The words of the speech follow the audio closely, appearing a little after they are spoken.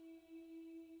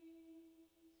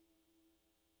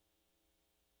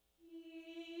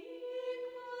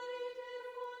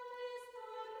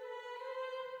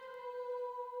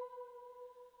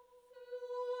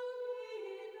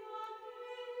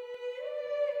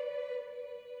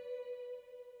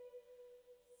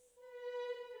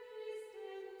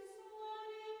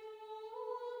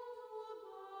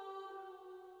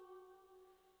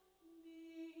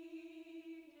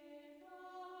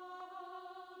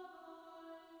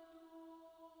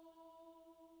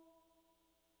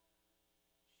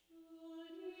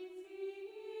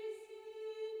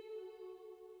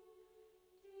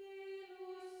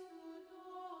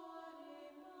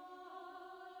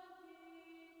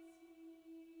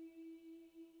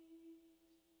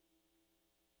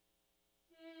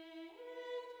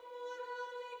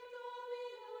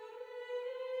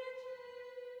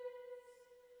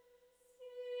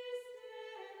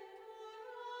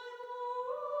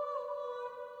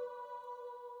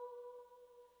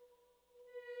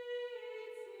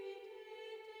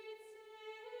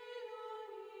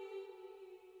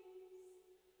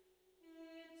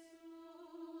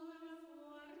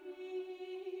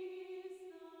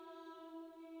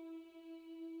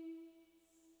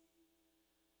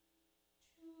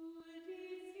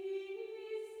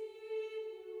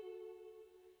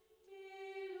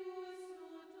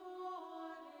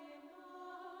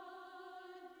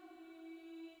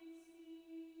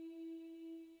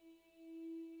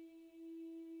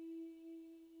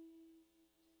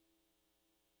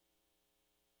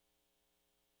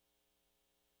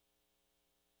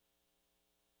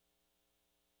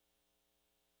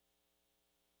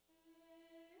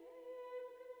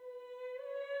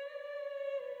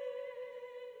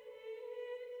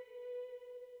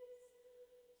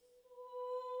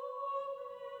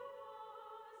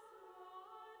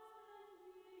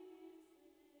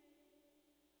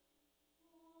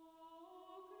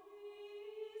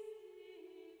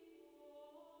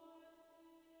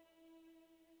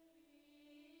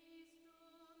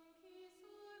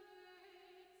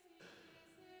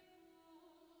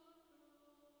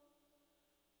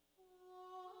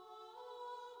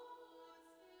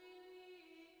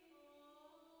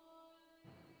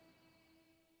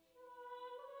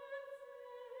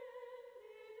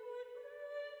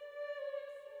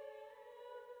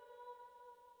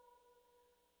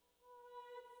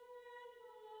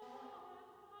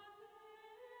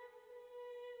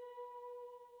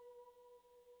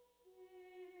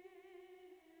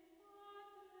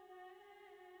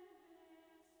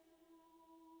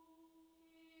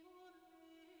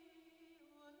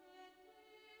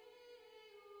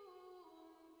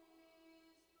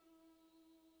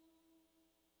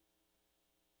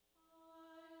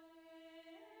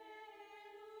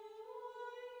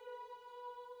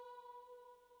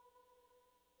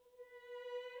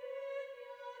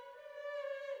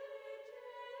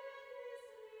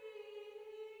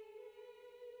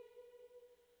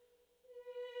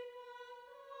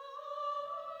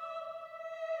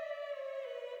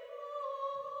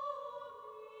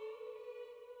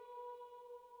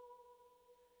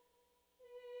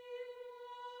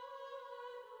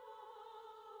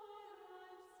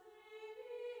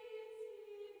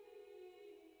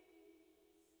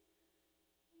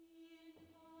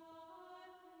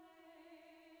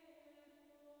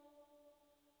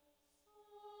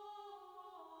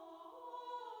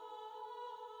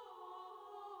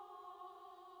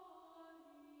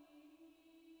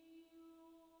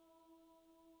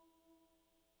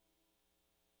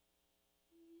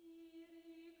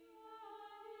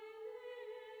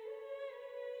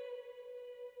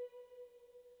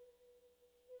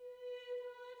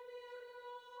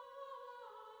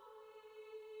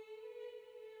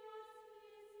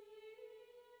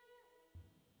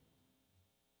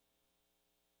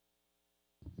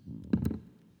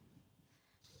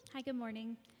Hi, good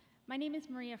morning. My name is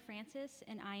Maria Francis,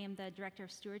 and I am the Director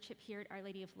of Stewardship here at Our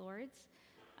Lady of Lourdes.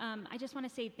 I just want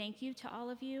to say thank you to all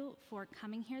of you for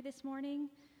coming here this morning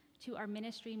to our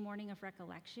ministry morning of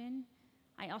recollection.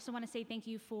 I also want to say thank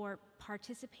you for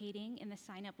participating in the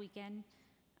sign-up weekend,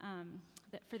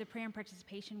 for the prayer and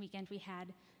participation weekend we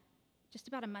had just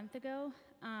about a month ago.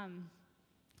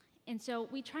 And so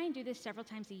we try and do this several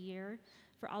times a year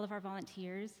for all of our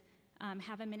volunteers,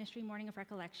 have a ministry morning of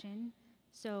recollection,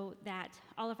 so that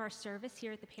all of our service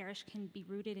here at the parish can be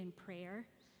rooted in prayer.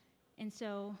 And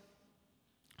so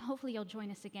hopefully you'll join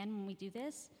us again when we do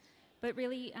this. But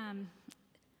really,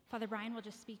 Father Brian will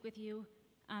just speak with you,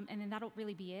 and then that'll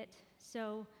really be it.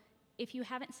 So if you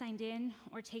haven't signed in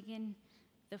or taken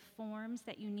the forms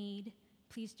that you need,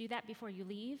 please do that before you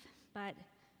leave. But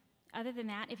other than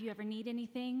that, if you ever need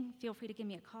anything, feel free to give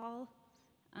me a call.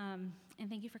 And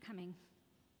thank you for coming.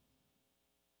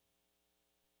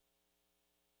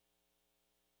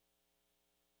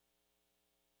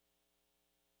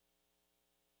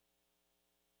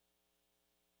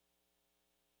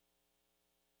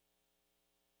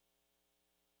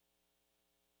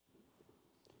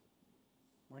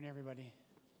 Morning, everybody.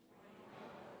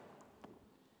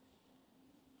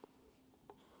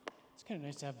 It's kind of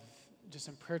nice to have just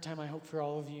some prayer time, I hope, for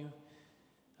all of you.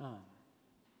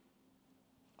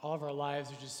 All of our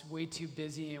lives are just way too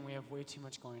busy, and we have way too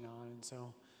much going on. And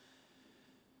so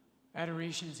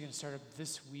adoration is going to start up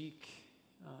this week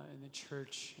in the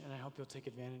church, and I hope you'll take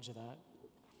advantage of that.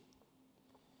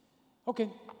 Okay.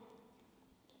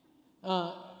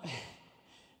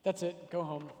 That's it. Go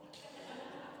home.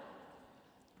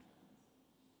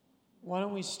 Why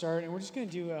don't we start, and we're just going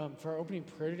to do, for our opening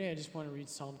prayer today, I just want to read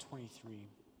Psalm 23.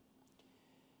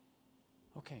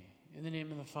 Okay, in the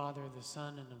name of the Father, the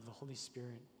Son, and of the Holy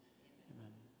Spirit,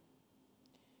 amen.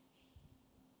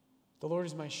 The Lord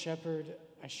is my shepherd,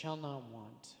 I shall not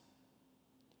want.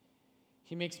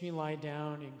 He makes me lie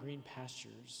down in green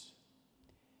pastures.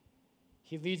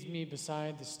 He leads me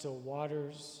beside the still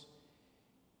waters.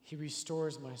 He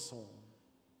restores my soul.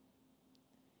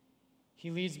 He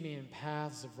leads me in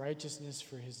paths of righteousness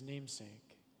for his name's sake.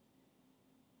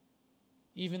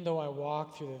 Even though I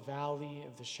walk through the valley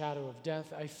of the shadow of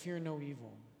death, I fear no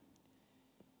evil,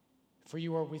 for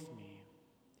you are with me.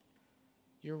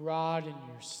 Your rod and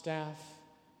your staff,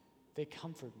 they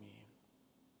comfort me.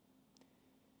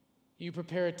 You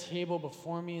prepare a table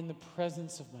before me in the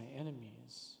presence of my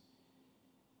enemies.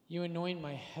 You anoint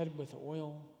my head with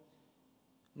oil,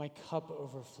 my cup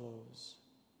overflows.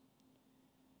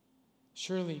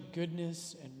 Surely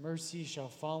goodness and mercy shall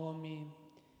follow me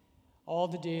all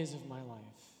the days of my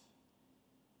life,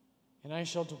 and I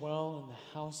shall dwell in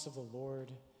the house of the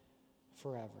Lord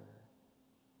forever.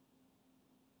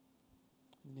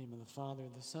 In the name of the Father,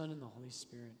 the Son, and the Holy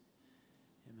Spirit,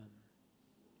 amen.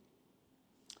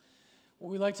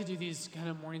 Well, we like to do these kind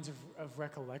of mornings of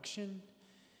recollection.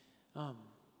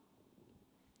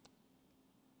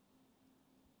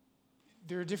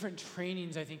 There are different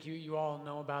trainings I think you all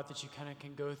know about that you kind of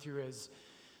can go through as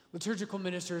liturgical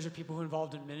ministers or people who are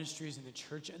involved in ministries in the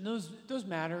church, and those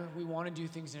matter. We want to do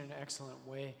things in an excellent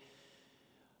way.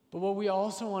 But what we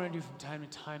also want to do from time to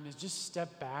time is just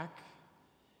step back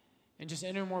and just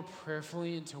enter more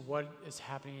prayerfully into what is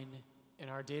happening in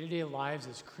our day-to-day lives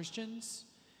as Christians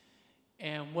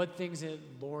and what things that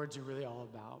Lord's are really all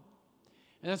about.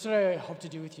 And that's what I hope to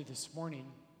do with you this morning.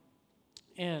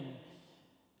 And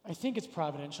I think it's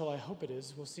providential. I hope it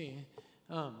is. We'll see.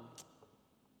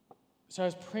 So I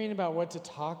was praying about what to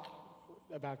talk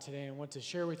about today and what to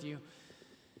share with you.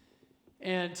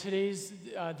 And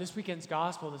this weekend's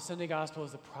gospel, the Sunday gospel,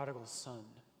 is the prodigal son.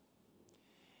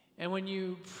 And when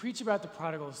you preach about the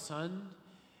prodigal son,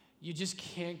 you just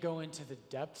can't go into the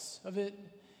depths of it,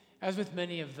 as with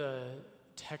many of the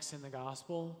texts in the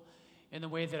gospel, in the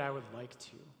way that I would like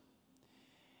to.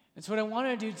 And so what I want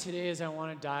to do today is I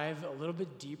want to dive a little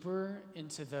bit deeper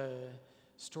into the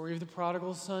story of the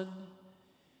prodigal son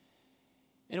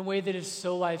in a way that is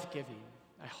so life-giving,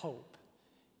 I hope.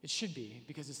 It should be,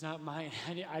 because it's not mine.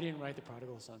 I didn't write the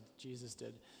prodigal son. Jesus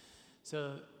did.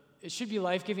 So it should be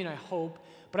life-giving, I hope.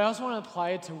 But I also want to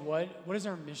apply it to what is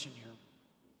our mission here?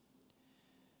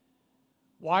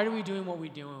 Why are we doing what we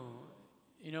do?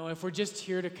 You know, if we're just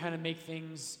here to kind of make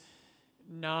things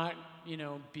not,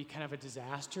 be kind of a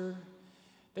disaster,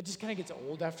 that just kind of gets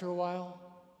old after a while.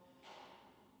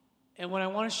 And what I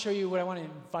want to show you, what I want to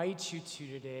invite you to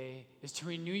today is to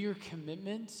renew your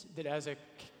commitment that as a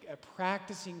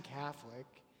practicing Catholic,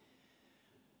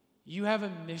 you have a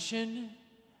mission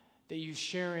that you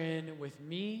share in with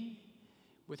me,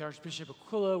 with Archbishop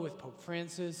Aquila, with Pope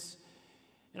Francis,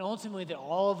 And ultimately, that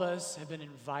all of us have been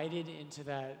invited into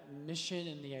that mission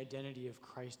and the identity of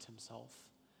Christ himself.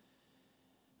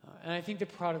 And I think the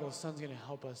prodigal son's going to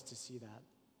help us to see that.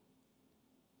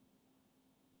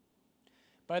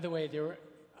 By the way, there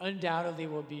undoubtedly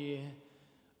will be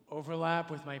overlap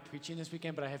with my preaching this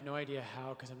weekend, but I have no idea how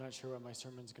because I'm not sure what my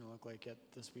sermon's going to look like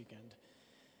this weekend.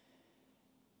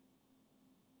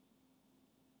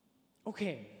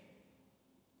 Okay.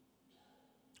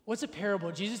 What's a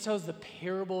parable? Jesus tells the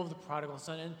parable of the prodigal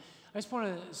son, and I just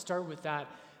want to start with that.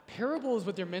 Parable is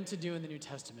what they're meant to do in the New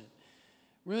Testament.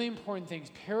 Really important things.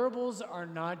 Parables are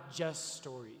not just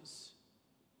stories.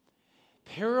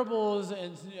 Parables,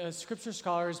 and scripture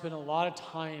scholars spend a lot of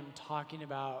time talking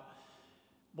about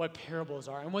what parables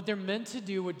are. And what they're meant to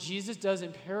do, what Jesus does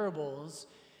in parables,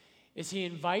 is he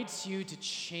invites you to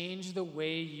change the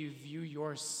way you view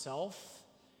yourself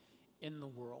in the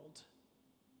world.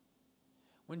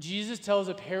 When Jesus tells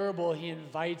a parable, he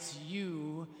invites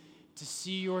you to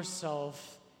see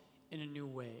yourself in a new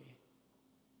way.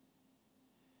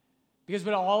 Because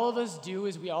what all of us do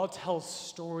is we all tell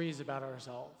stories about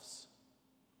ourselves.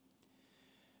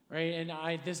 Right?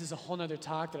 And this is a whole nother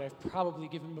talk that I've probably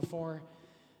given before.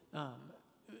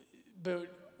 But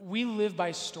we live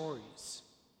by stories.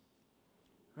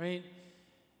 Right?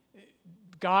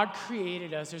 God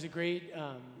created us. There's a great,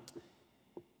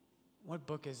 what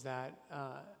book is that?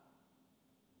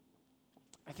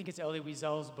 I think it's Elie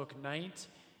Wiesel's book, Night.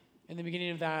 In the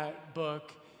beginning of that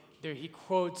book, he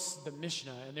quotes the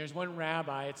Mishnah. And there's one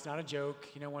rabbi, it's not a joke.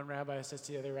 One rabbi says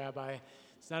to the other rabbi,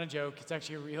 it's not a joke, it's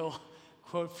actually a real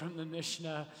quote from the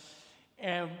Mishnah.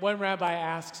 And one rabbi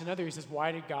asks another, he says,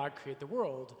 why did God create the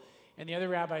world? And the other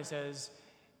rabbi says,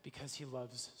 because he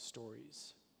loves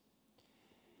stories.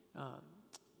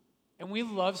 And we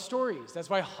love stories. That's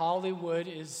why Hollywood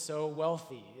is so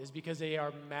wealthy, is because they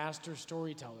are master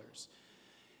storytellers.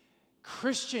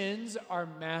 Christians are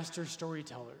master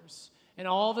storytellers. And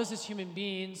all of us as human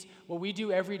beings, what we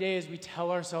do every day is we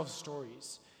tell ourselves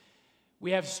stories.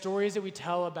 We have stories that we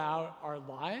tell about our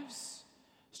lives,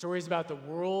 stories about the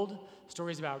world,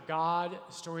 stories about God,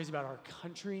 stories about our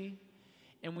country.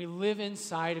 And we live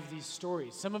inside of these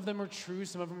stories. Some of them are true,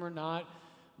 some of them are not.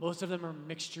 Most of them are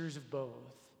mixtures of both.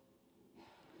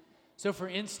 So for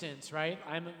instance, right,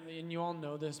 and you all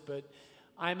know this, but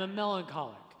I'm a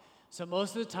melancholic. So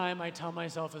most of the time I tell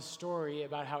myself a story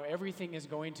about how everything is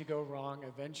going to go wrong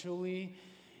eventually,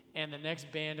 and the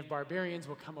next band of barbarians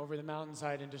will come over the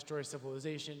mountainside and destroy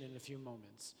civilization in a few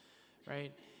moments,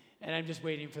 right? And I'm just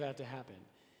waiting for that to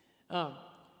happen.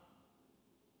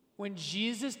 When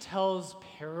Jesus tells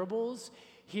parables,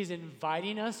 he's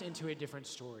inviting us into a different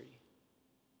story.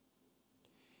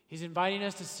 He's inviting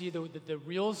us to see the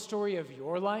real story of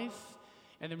your life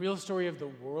and the real story of the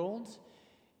world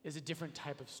is a different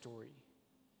type of story.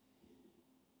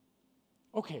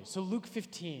 Okay, so Luke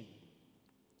 15.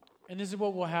 And this is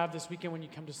what we'll have this weekend when you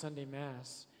come to Sunday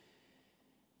Mass.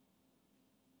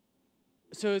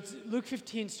 So Luke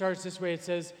 15 starts this way. It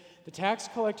says, the tax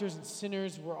collectors and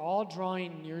sinners were all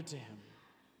drawing near to him.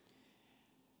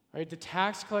 Right? The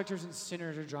tax collectors and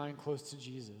sinners are drawing close to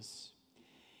Jesus.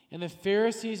 And the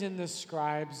Pharisees and the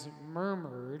scribes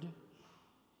murmured,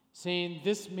 saying,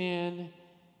 this man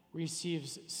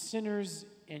receives sinners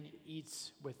and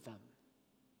eats with them.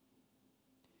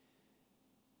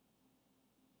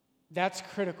 That's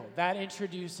critical. That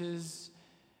introduces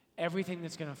everything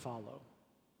that's going to follow.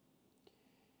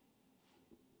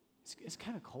 It's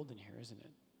kind of cold in here, isn't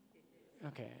it?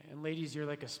 Okay, and ladies, you're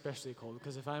like especially cold,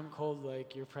 because if I'm cold,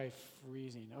 like you're probably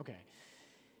freezing. Okay.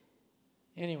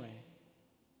 Anyway,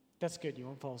 that's good. You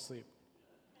won't fall asleep.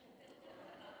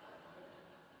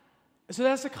 So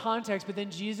that's the context, but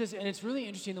then Jesus, and it's really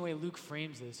interesting the way Luke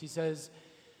frames this. He says,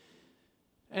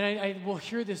 and I will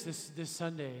hear this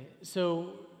Sunday.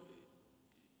 So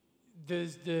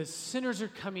the sinners are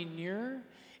coming near,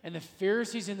 and the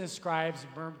Pharisees and the scribes,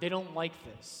 they don't like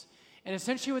this. And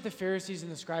essentially what the Pharisees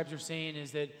and the scribes are saying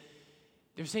is that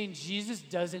they're saying Jesus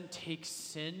doesn't take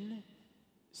sin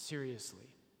seriously.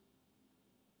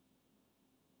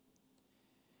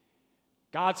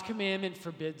 God's commandment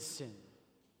forbids sin.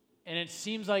 And it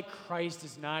seems like Christ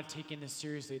is not taking this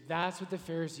seriously. That's what the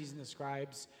Pharisees and the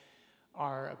scribes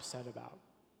are upset about.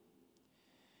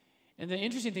 And the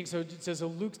interesting thing, so it says, so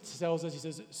Luke tells us, he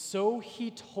says, so he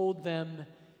told them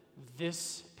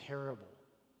this parable.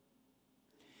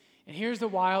 And here's the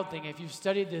wild thing. If you've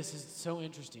studied this, it's so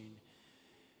interesting.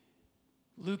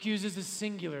 Luke uses the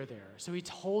singular there. So he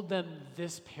told them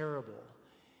this parable.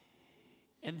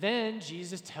 And then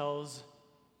Jesus tells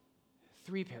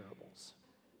 3 parables.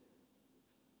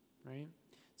 Right?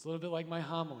 It's a little bit like my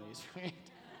homilies, right?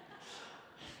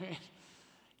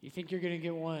 You think you're going to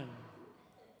get one.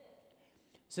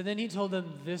 So then he told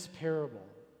them this parable.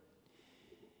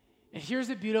 And here's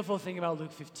the beautiful thing about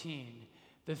Luke 15.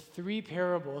 The three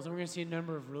parables, and we're going to see a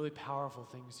number of really powerful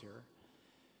things here.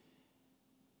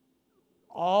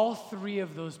 All three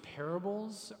of those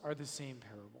parables are the same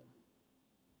parable.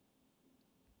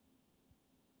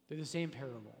 They're the same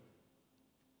parable.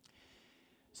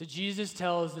 So Jesus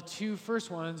tells the two first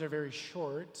ones are very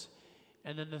short,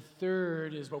 and then the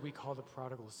third is what we call the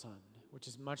prodigal son, which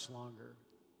is much longer.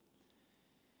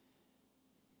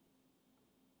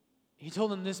 He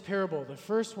told them this parable. The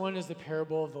first one is the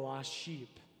parable of the lost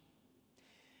sheep.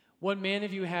 What man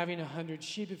of you having 100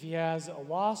 sheep, if he has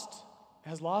lost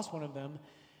one of them,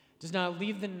 does not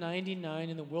leave the 99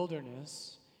 in the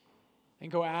wilderness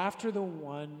and go after the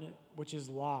one which is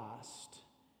lost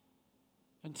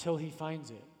until he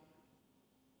finds it?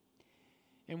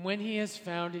 And when he has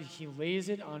found it, he lays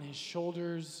it on his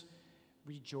shoulders,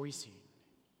 rejoicing.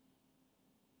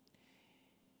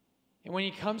 And when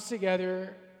he comes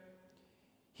together,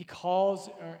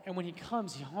 when he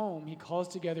comes home, he calls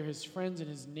together his friends and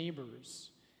his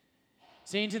neighbors,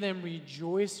 saying to them,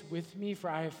 "Rejoice with me, for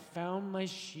I have found my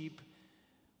sheep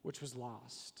which was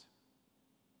lost."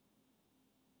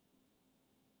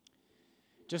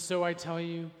 Just so I tell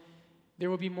you, there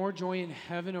will be more joy in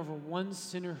heaven over one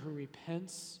sinner who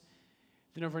repents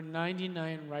than over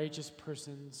 99 righteous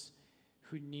persons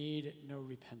who need no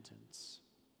repentance.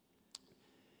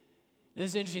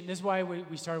 This is interesting. This is why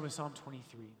we started with Psalm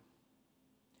 23.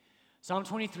 Psalm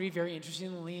 23 very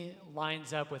interestingly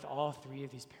lines up with all three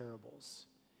of these parables.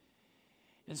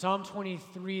 In Psalm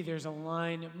 23, there's a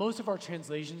line, most of our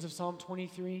translations of Psalm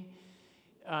 23,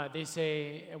 they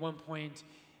say at one point,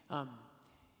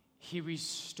 he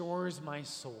restores my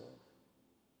soul.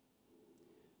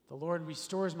 The Lord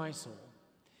restores my soul.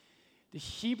 The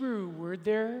Hebrew word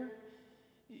there,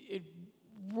 it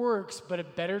works, but a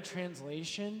better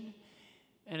translation,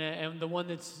 and the one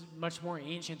that's much more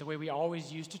ancient, the way we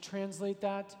always used to translate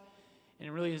that, and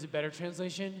it really is a better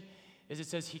translation, is it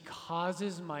says, he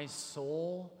causes my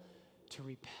soul to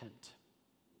repent.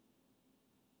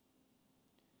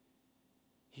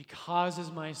 He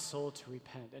causes my soul to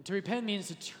repent. And to repent means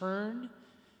to turn,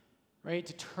 right?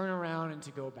 To turn around and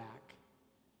to go back.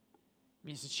 It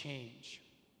means to change.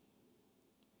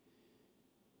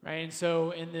 Right? And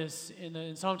so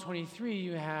in Psalm 23,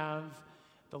 you have,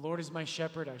 the Lord is my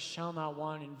shepherd, I shall not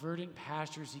want. In verdant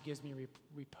pastures, he gives me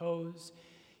repose.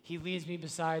 He leads me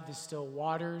beside the still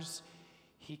waters.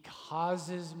 He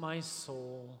causes my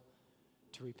soul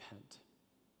to repent.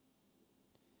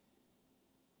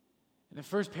 In the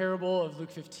first parable of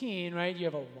Luke 15, right, you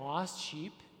have a lost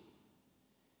sheep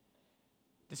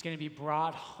that's going to be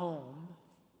brought home,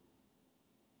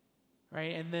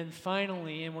 right? And then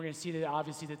finally, and we're going to see that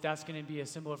obviously that's going to be a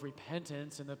symbol of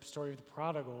repentance in the story of the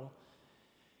prodigal.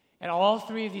 And all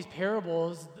three of these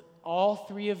parables, all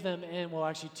three of them end, well,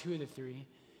 actually two of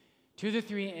the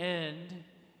three end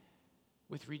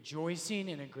with rejoicing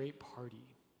and a great party.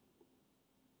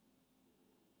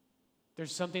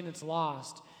 There's something that's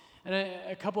lost. And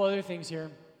a couple other things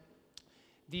here.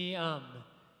 I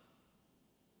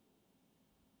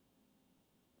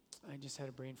just had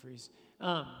a brain freeze.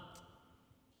 That's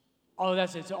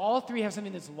it. So all three have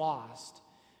something that's lost,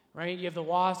 right? You have the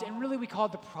lost, and really we call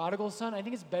it the prodigal son. I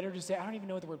think it's better to say, I don't even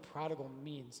know what the word prodigal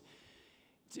means.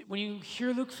 When you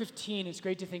hear Luke 15, it's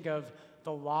great to think of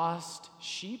the lost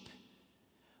sheep.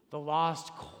 The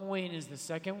lost coin is the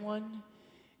second one,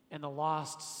 and the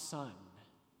lost son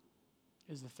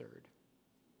is the third.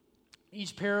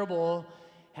 Each parable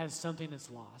has something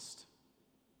that's lost.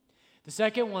 The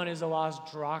second one is a lost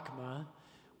drachma,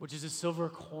 which is a silver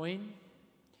coin.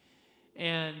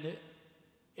 And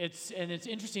it's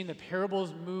interesting, the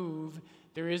parables move,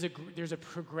 there's a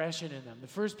progression in them. The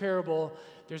first parable,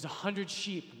 there's 100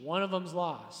 sheep, one of them's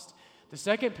lost. The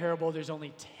second parable, there's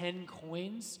only 10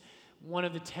 coins, one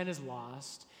of the 10 is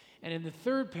lost. And in the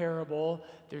third parable,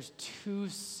 there's 2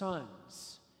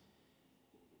 sons.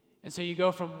 And so you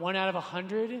go from 1 out of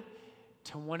 100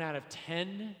 to 1 out of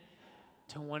 10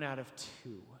 to 1 out of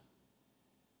 2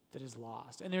 that is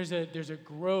lost. And there's a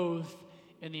growth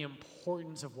in the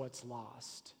importance of what's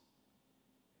lost.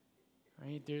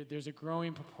 Right? There's a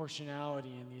growing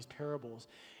proportionality in these parables.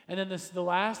 And then the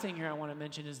last thing here I want to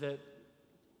mention is that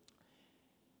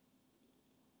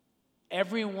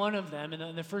every one of them,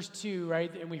 and the first two,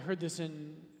 right, and we heard this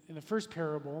in the first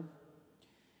parable,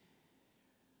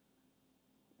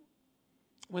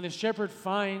 when the shepherd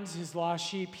finds his lost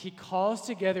sheep, he calls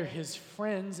together his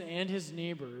friends and his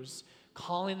neighbors,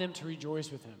 calling them to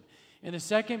rejoice with him. In the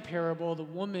second parable, the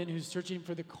woman who's searching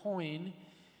for the coin,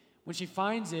 When she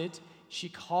finds it, she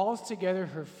calls together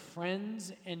her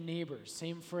friends and neighbors,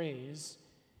 same phrase,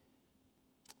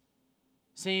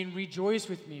 saying, "Rejoice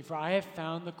with me, for I have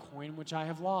found the coin which I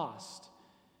have lost."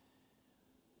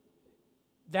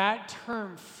 That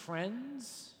term,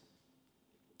 friends,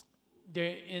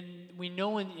 we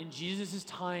know in Jesus'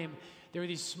 time, there were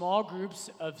these small groups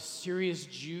of serious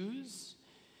Jews.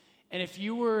 And if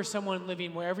you were someone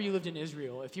living wherever you lived in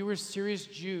Israel, if you were a serious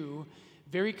Jew,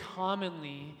 very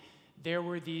commonly there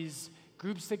were these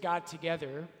groups that got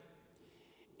together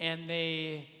and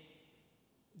they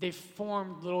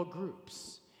formed little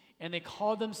groups. And they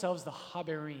called themselves the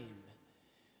Haberim,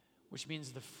 which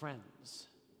means the friends.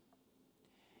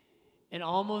 And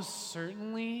almost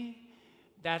certainly,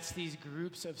 that's these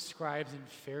groups of scribes and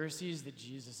Pharisees that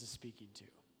Jesus is speaking to.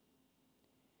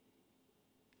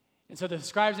 And so the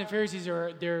scribes and Pharisees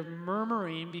they're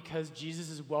murmuring because Jesus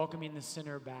is welcoming the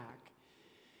sinner back.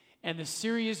 And the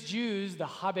serious Jews, the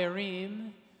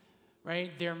Haberim,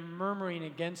 right, they're murmuring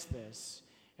against this.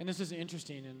 And this is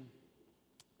interesting, and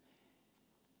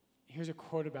here's a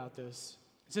quote about this.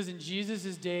 It says, "In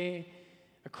Jesus' day,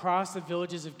 across the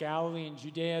villages of Galilee and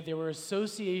Judea, there were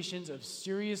associations of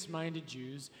serious-minded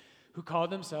Jews who called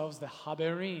themselves the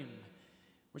Haberim,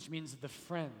 which means the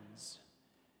friends.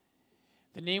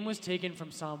 The name was taken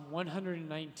from Psalm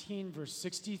 119, verse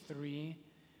 63,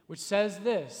 which says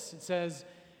this. It says,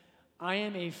 'I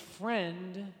am a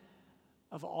friend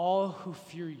of all who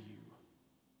fear you,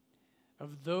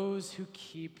 of those who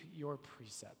keep your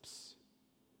precepts,'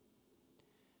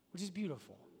 which is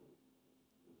beautiful.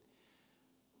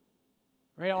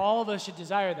 Right? All of us should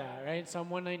desire that, right? Psalm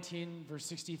 119, verse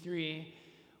 63,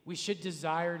 we should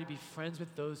desire to be friends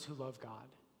with those who love God,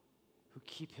 who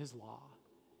keep his law.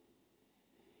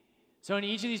 So in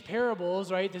each of these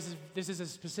parables, right, this is a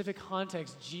specific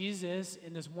context. Jesus,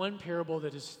 in this one parable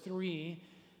that is three,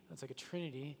 that's like a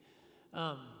trinity,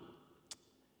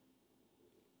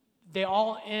 they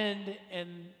all end,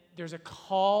 and there's a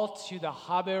call to the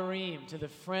Haberim, to the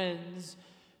friends,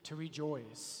 to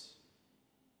rejoice.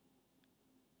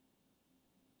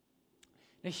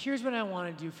 Now here's what I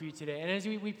want to do for you today. And as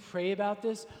we pray about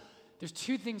this, there's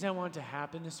two things I want to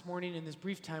happen this morning in this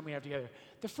brief time we have together.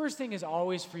 The first thing is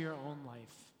always for your own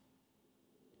life.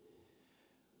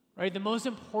 Right? The most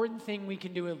important thing we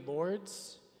can do at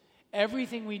Lord's,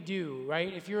 everything we do,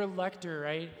 right? If you're a lector,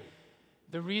 right?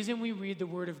 The reason we read the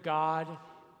Word of God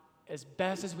as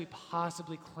best as we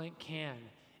possibly can,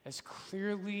 as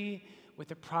clearly with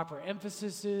the proper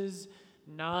emphases,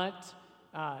 not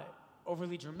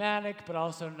overly dramatic, but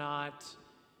also not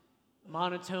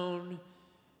monotone.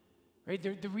 Right?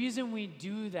 The reason we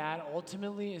do that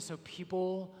ultimately is so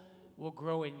people will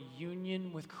grow in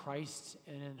union with Christ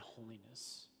and in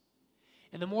holiness.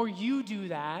 And the more you do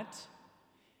that,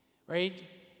 right,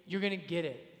 you're going to get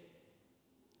it.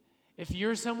 If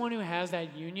you're someone who has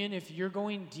that union, if you're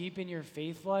going deep in your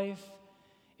faith life,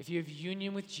 if you have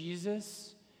union with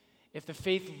Jesus, if the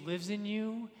faith lives in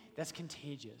you, that's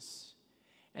contagious.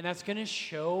 And that's going to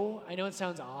show, I know it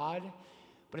sounds odd,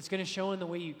 but it's going to show in the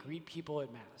way you greet people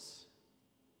at Mass.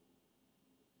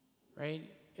 Right?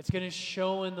 It's going to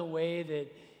show in the way that,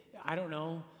 I don't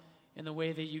know, in the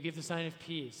way that you give the sign of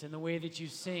peace, in the way that you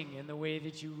sing, in the way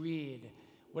that you read,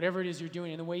 whatever it is you're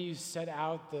doing, in the way you set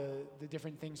out the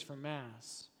different things for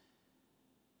Mass.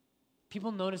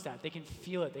 People notice that. They can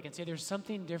feel it. They can say, there's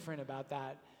something different about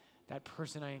that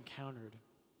person I encountered.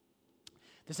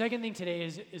 The second thing today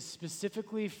is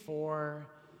specifically for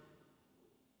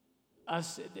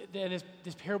us, and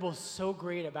this parable is so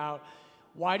great about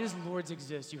why does Lord's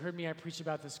exist? You heard me, I preached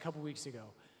about this a couple weeks ago.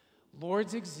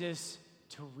 Lord's exists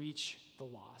to reach the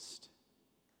lost.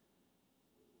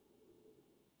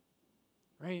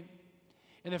 Right?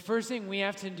 And the first thing we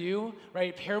have to do,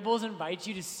 right, parables invite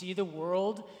you to see the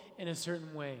world in a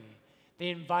certain way. They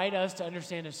invite us to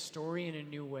understand a story in a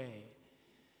new way.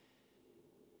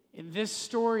 In this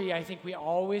story, I think we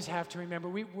always have to remember,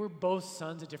 we're both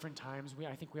sons at different times.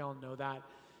 I think we all know that.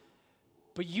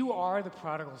 But you are the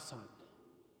prodigal son.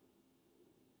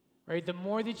 Right? The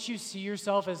more that you see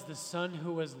yourself as the son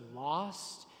who was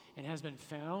lost and has been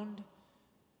found,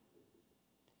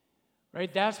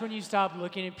 right? That's when you stop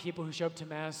looking at people who show up to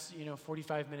Mass,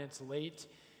 45 minutes late,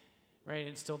 right?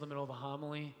 And still in the middle of the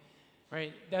homily,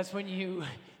 right? That's when you're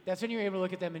able to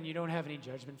look at them and you don't have any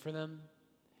judgment for them,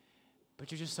 but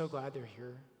you're just so glad they're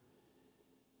here,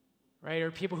 right?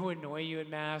 Or people who annoy you at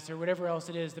Mass or whatever else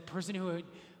it is, the person who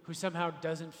somehow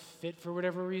doesn't fit for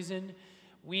whatever reason.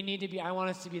 I want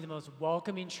us to be the most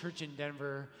welcoming church in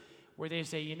Denver where they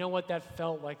say, you know what, that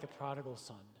felt like the prodigal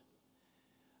son.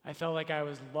 I felt like I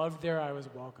was loved there, I was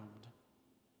welcomed.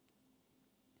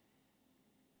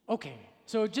 Okay,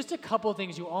 so just a couple of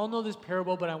things. You all know this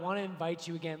parable, but I want to invite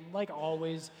you again, like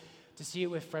always, to see it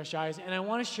with fresh eyes. And I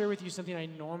want to share with you something I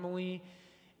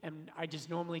just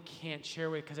normally can't share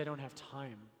with because I don't have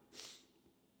time.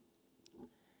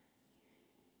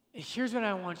 Here's what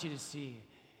I want you to see.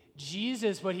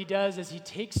 Jesus, what he does is he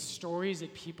takes stories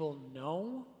that people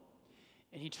know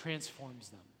and he transforms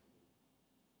them.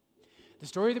 The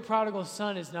story of the prodigal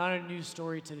son is not a new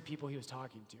story to the people he was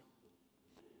talking to.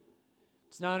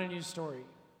 It's not a new story.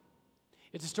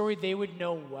 It's a story they would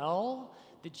know well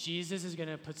that Jesus is going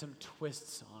to put some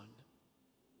twists on.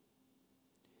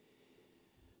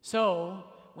 So,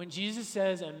 when Jesus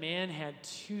says a man had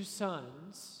two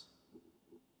sons,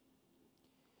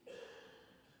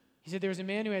 he said there was a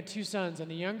man who had two sons,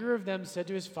 and the younger of them said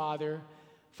to his father,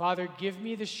 "Father, give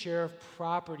me the share of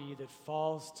property that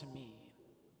falls to me."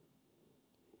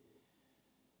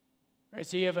 All right,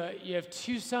 so you have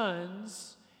two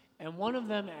sons, and one of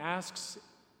them asks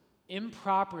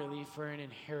improperly for an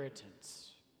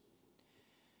inheritance.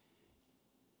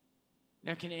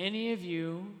 Now, can any of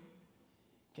you,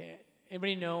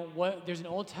 anybody know what, there's an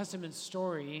Old Testament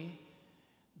story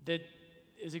that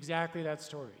is exactly that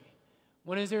story.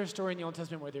 When is there a story in the Old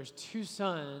Testament where there's two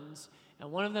sons,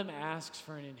 and one of them asks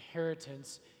for an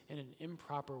inheritance in an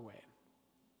improper way?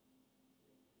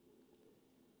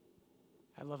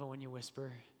 I love it when you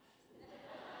whisper.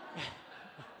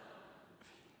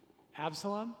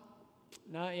 Absalom?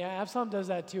 No, yeah, Absalom does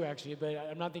that too, actually, but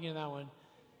I'm not thinking of that one.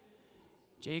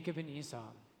 Jacob and Esau.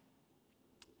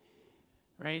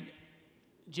 Right?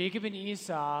 Jacob and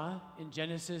Esau in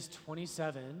Genesis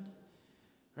 27,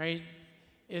 right,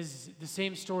 is the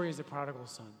same story as the prodigal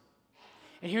son.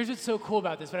 And here's what's so cool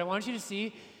about this. What I want you to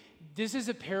see, this is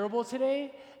a parable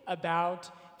today about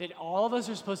that all of us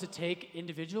are supposed to take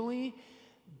individually,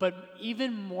 but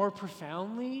even more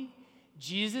profoundly,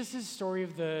 Jesus' story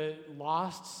of the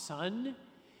lost son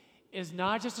is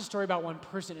not just a story about one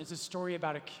person, it's a story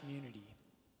about a community.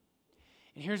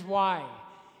 And here's why.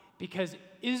 Because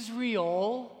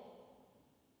Israel,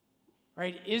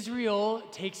 right, Israel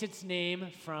takes its name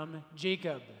from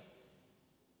Jacob.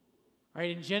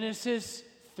 Right, in Genesis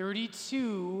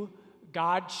 32,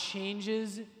 God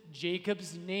changes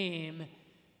Jacob's name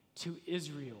to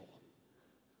Israel.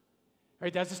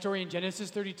 Right, that's the story in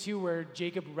Genesis 32 where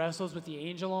Jacob wrestles with the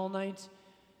angel all night,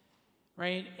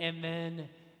 right? And then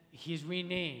he's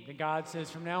renamed. And God says,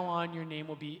 from now on, your name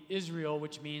will be Israel,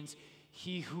 which means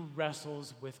he who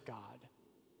wrestles with God.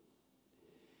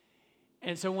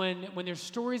 And so when there's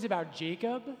stories about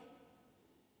Jacob,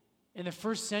 in the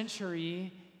first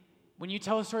century, when you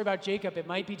tell a story about Jacob, it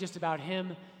might be just about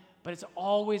him, but it's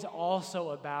always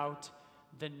also about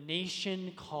the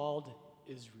nation called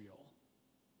Israel.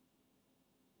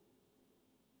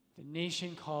 The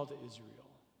nation called Israel.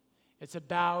 It's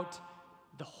about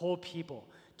the whole people.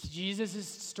 Jesus'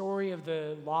 story of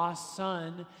the lost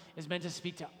son is meant to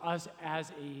speak to us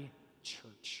as a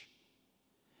church.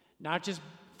 Not just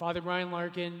Father Brian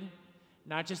Larkin,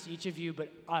 not just each of you,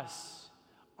 but us,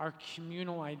 our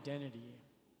communal identity.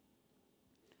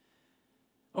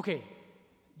 Okay,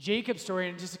 Jacob's story,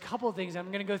 and just a couple of things. I'm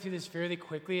going to go through this fairly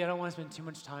quickly. I don't want to spend too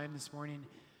much time this morning.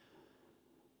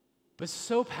 But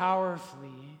so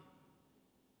powerfully,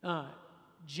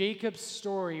 Jacob's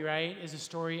story, right, is a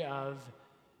story of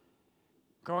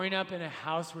growing up in a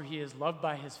house where he is loved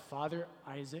by his father,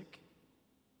 Isaac,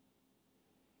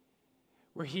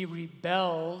 where he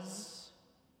rebels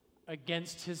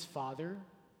against his father,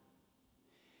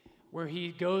 where he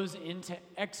goes into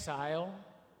exile,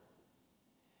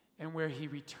 and where he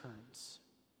returns.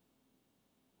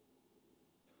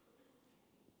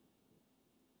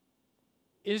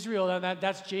 Israel,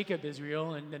 that's Jacob,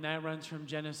 Israel, and then that runs from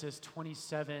Genesis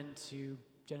 27 to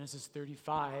Genesis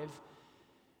 35.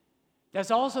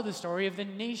 That's also the story of the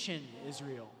nation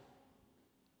Israel.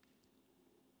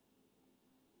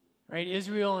 Right?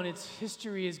 Israel in its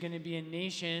history is going to be a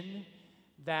nation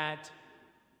that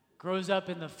grows up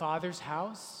in the Father's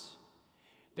house.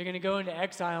 They're going to go into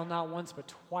exile not once but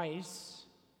twice.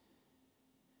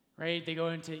 Right? They go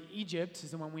into Egypt, is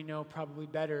the one we know probably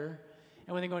better.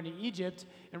 And when they go into Egypt,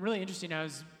 and really interesting, I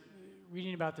was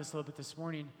reading about this a little bit this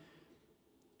morning.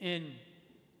 In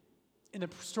the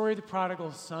story of the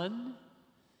prodigal son,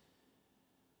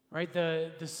 right,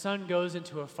 the son goes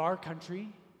into a far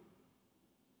country.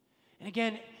 And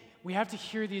again, we have to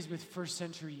hear these with first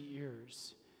century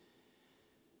ears.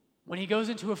 When he goes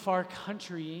into a far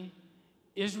country,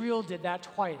 Israel did that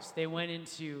twice. They went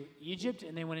into Egypt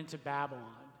and they went into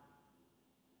Babylon.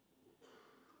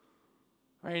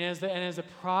 Right, and as the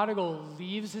prodigal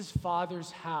leaves his father's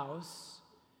house,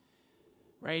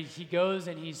 right? He goes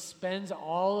and he spends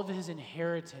all of his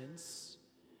inheritance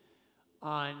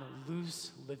on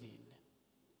loose living.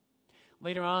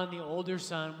 Later on, the older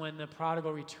son, when the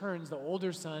prodigal returns, the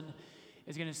older son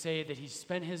is going to say that he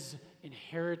spent his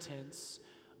inheritance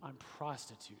on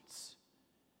prostitutes.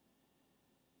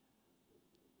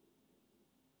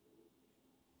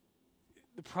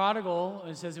 The prodigal,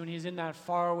 it says when he's in that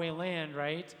faraway land,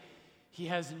 right, he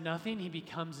has nothing, he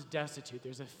becomes destitute.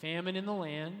 There's a famine in the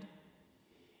land,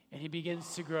 and he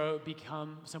begins to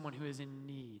become someone who is in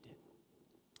need.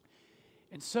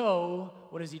 And so,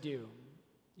 what does he do?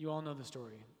 You all know the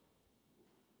story.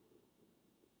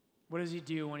 What does he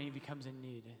do when he becomes in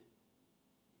need?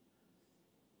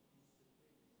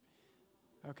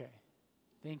 Okay.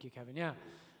 Thank you, Kevin. Yeah.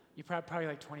 You probably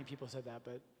like 20 people said that,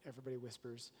 but everybody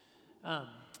whispers.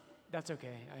 That's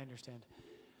okay. I understand.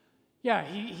 Yeah,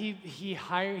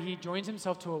 he joins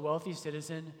himself to a wealthy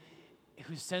citizen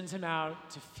who sends him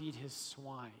out to feed his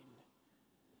swine.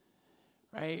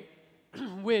 Right?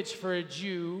 Which, for a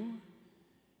Jew,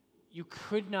 you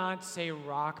could not say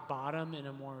rock bottom in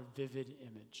a more vivid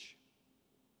image.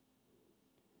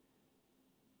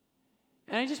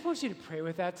 And I just want you to pray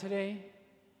with that today.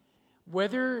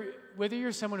 Whether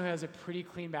you're someone who has a pretty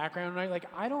clean background, right? Like,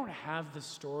 I don't have the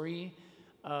story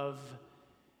of,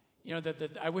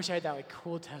 I wish I had that, like,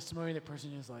 cool testimony. The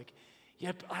person who's like,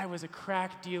 yep, I was a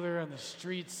crack dealer on the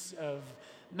streets of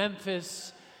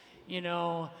Memphis,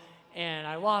 and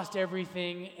I lost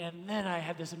everything, and then I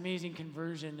had this amazing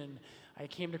conversion, and I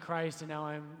came to Christ, and now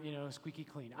I'm, squeaky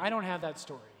clean. I don't have that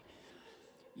story.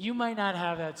 You might not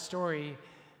have that story,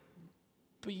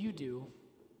 but you do.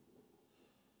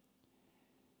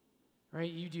 Right?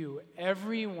 You do.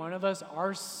 Every one of us,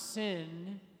 our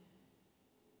sin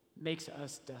makes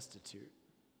us destitute.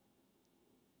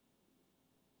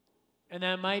 And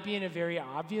that might be in a very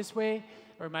obvious way,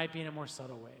 or it might be in a more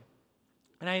subtle way.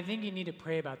 And I think you need to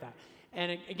pray about that.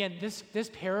 And again, this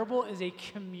parable is a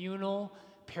communal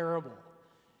parable,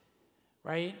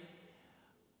 right?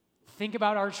 Think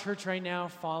about our church right now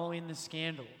following the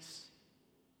scandals,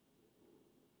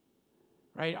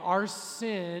 right? Our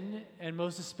sin, and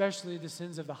most especially the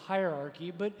sins of the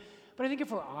hierarchy, but I think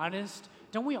if we're honest,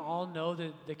 don't we all know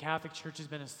that the Catholic Church has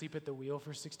been asleep at the wheel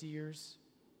for 60 years?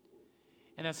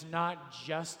 And that's not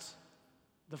just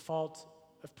the fault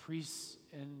of priests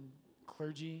and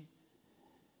clergy,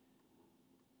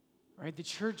 right? The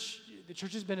church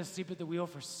has been asleep at the wheel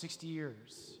for 60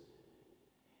 years,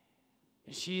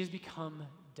 and she has become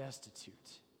destitute,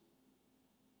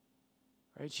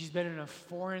 right? She's been in a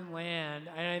foreign land,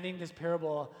 and I think this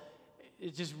parable,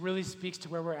 it just really speaks to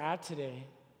where we're at today.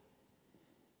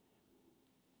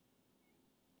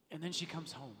 And then she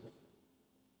comes home.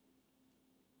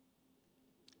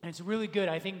 And it's really good.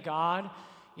 I think God,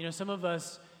 some of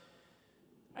us,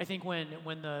 I think when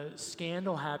the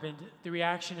scandal happened, the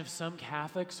reaction of some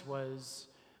Catholics was,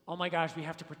 oh my gosh, we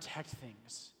have to protect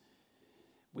things.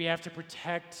 We have to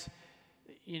protect,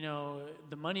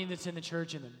 the money that's in the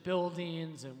church and the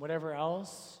buildings and whatever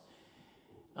else.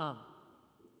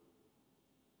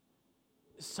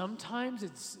 Sometimes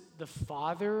it's the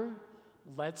father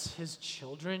lets his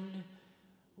children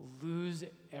lose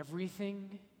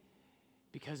everything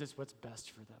because it's what's best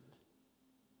for them.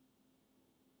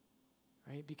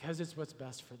 Right? Because it's what's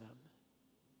best for them.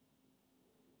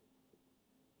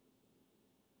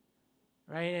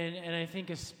 Right? And I think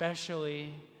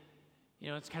especially,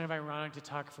 it's kind of ironic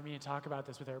for me to talk about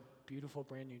this with our beautiful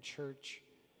brand new church.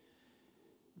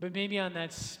 But maybe on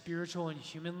that spiritual and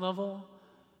human level,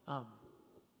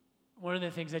 one of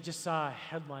the things, I just saw a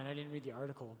headline, I didn't read the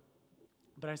article,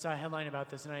 but I saw a headline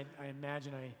about this, and I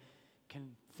imagine I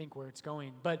can think where it's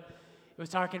going. But it was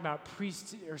talking about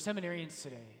priests or seminarians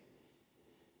today.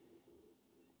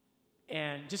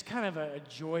 And just kind of a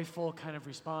joyful kind of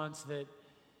response that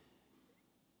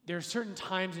there are certain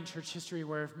times in church history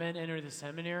where if men enter the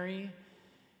seminary,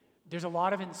 there's a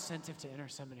lot of incentive to enter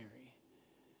seminary.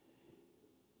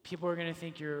 People are going to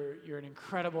think you're an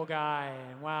incredible guy,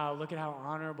 and wow, look at how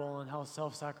honorable and how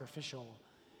self-sacrificial.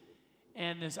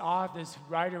 And this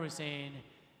writer was saying,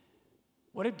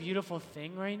 what a beautiful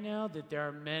thing right now that there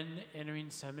are men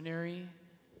entering seminary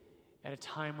at a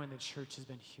time when the church has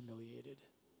been humiliated.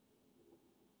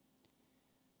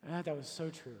 And I thought that was so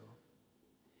true.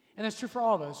 And that's true for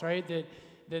all of us, right?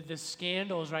 That the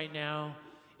scandals right now,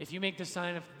 if you make the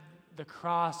sign of the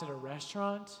cross at a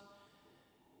restaurant,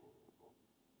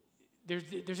 there's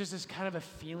just this kind of a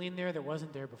feeling there that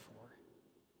wasn't there before.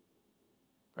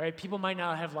 Right? People might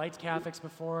not have liked Catholics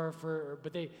before,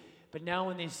 but now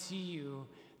when they see you,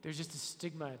 there's just a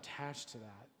stigma attached to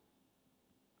that.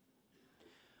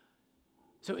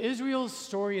 So Israel's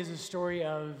story is a story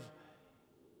of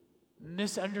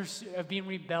of being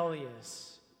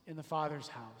rebellious in the Father's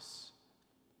house.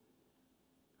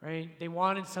 Right? They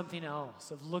wanted something else,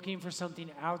 of looking for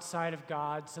something outside of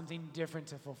God, something different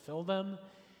to fulfill them,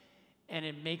 and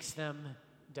it makes them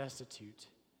destitute.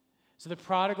 So the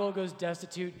prodigal goes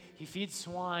destitute. He feeds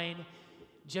swine,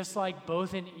 just like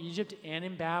both in Egypt and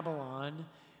in Babylon.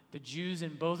 The Jews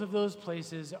in both of those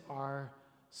places are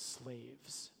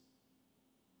slaves.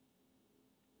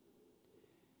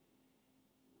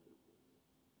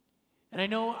 And I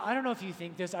don't know if you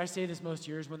think this, I say this most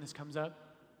years when this comes up.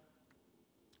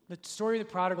 The story of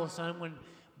the prodigal son,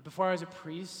 before I was a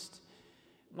priest,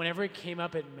 whenever it came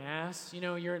up at Mass,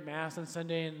 you're at Mass on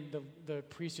Sunday and the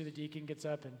priest or the deacon gets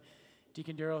up and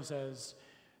Deacon Darrell says,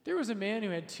 there was a man who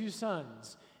had 2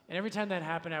 sons. And every time that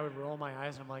happened, I would roll my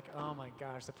eyes and I'm like, oh my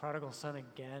gosh, the prodigal son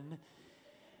again.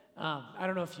 I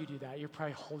don't know if you do that. You're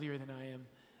probably holier than I am.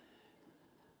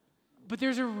 But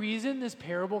there's a reason this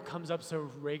parable comes up so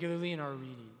regularly in our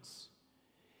readings.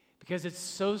 Because it's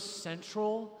so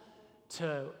central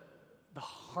to the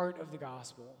heart of the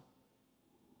gospel.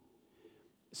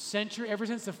 Ever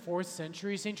since the 4th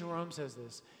century, St. Jerome says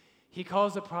this. He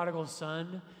calls the prodigal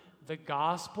son the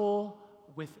gospel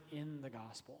within the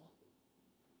gospel.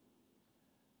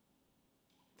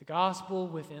 The gospel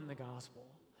within the gospel.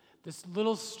 This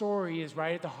little story is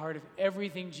right at the heart of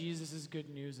everything Jesus' good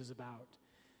news is about.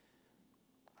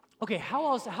 Okay,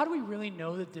 how do we really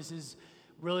know that this is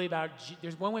really about,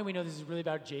 there's one way we know this is really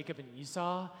about Jacob and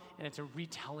Esau, and it's a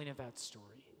retelling of that story.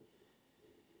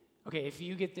 Okay, if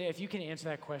you can answer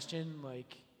that question,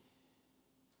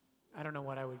 I don't know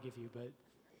what I would give you, but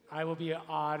I will be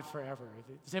odd forever.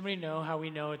 Does anybody know how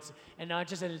we know it's, and not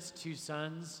just that it's 2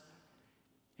 sons?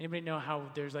 Anybody know how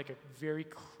there's a very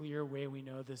clear way we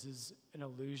know this is an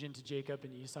allusion to Jacob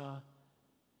and Esau?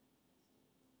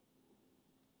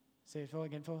 Say it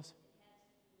again, Phyllis.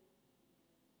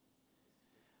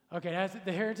 Okay,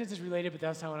 the inheritance is related, but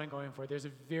that's not what I'm going for. There's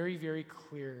a very, very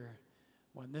clear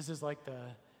one. This is like the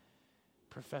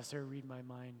professor read my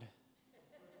mind.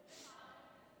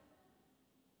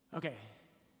 Okay,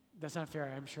 that's not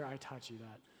fair. I'm sure I taught you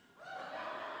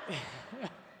that.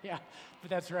 Yeah, but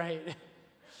that's right.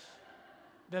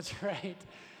 That's right.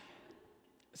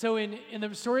 So in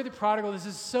the story of the prodigal, this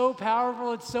is so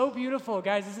powerful. It's so beautiful.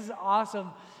 Guys, this is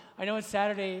awesome. I know it's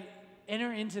Saturday.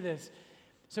 Enter into this.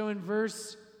 So in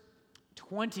verse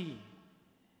 20,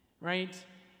 right?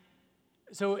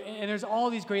 So, and there's all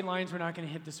these great lines we're not going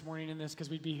to hit this morning in this because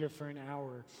we'd be here for an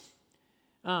hour.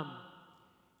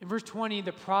 In verse 20,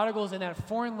 the prodigal's in that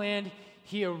foreign land.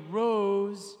 He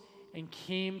arose and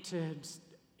came to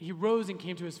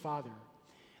his father.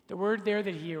 The word there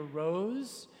that he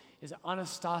arose is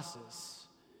anastasis,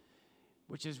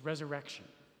 which is resurrection.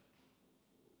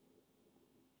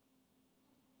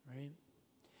 Right?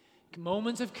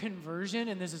 Moments of conversion,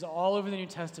 and this is all over the New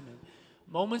Testament.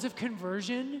 Moments of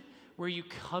conversion where you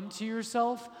come to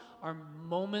yourself are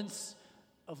moments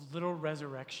of little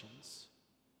resurrections.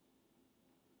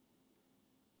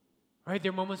 Right?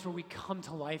 They're moments where we come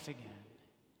to life again.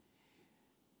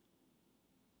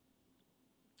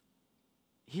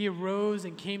 He arose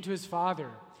and came to his father.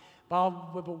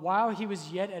 But while he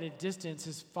was yet at a distance,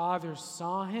 his father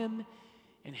saw him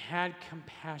and had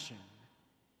compassion.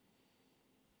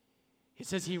 It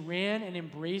says he ran and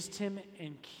embraced him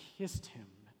and kissed him.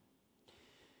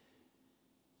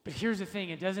 But here's the thing,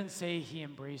 it doesn't say he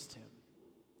embraced him.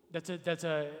 That's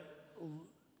a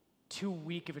too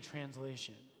weak of a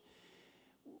translation.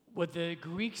 What the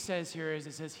Greek says here is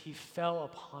it says he fell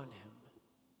upon him.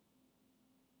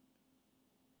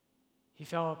 He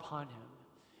fell upon him.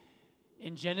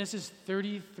 In Genesis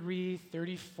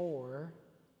 33:34,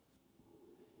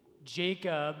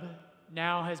 Jacob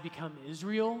now has become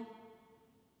Israel.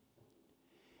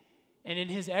 And in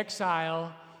his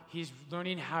exile, he's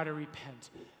learning how to repent.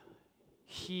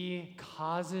 He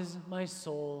causes my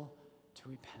soul to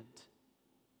repent.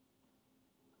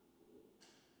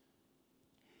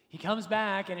 He comes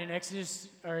back, and in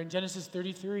Genesis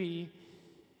 33,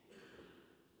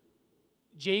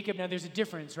 Jacob, now there's a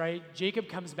difference, right? Jacob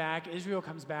comes back, Israel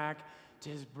comes back to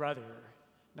his brother,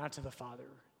 not to the father.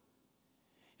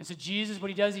 And so Jesus, what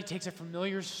he does, he takes a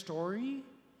familiar story,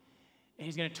 and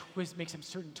he's going to make some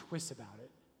certain twists about it.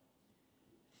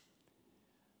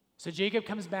 So Jacob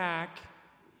comes back,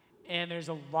 and there's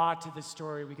a lot to this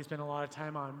story we could spend a lot of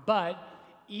time on. But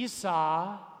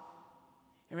Esau,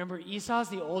 remember, Esau's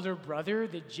the older brother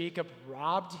that Jacob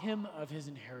robbed him of his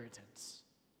inheritance.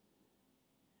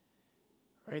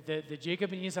 Right, the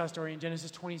Jacob and Esau story in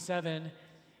Genesis 27,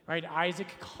 right, Isaac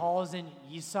calls in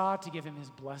Esau to give him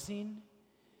his blessing.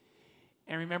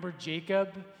 And remember Jacob,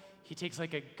 he takes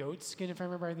like a goat skin, if I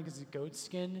remember, I think it's a goat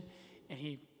skin, and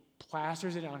he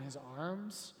plasters it on his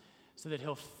arms so that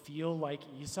he'll feel like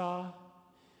Esau.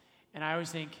 And I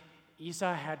always think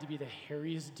Esau had to be the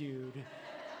hairiest dude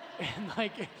in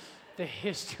like the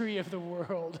history of the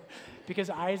world, because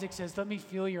Isaac says, let me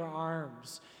feel your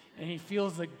arms. And he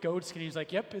feels the goat skin. He's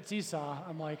like, yep, it's Esau.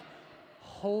 I'm like,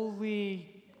 holy,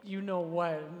 you know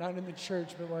what? Not in the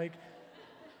church, but like,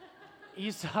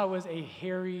 Esau was a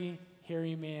hairy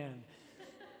man.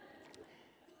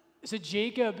 So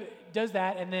Jacob does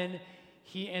that, and then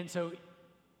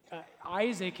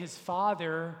Isaac, his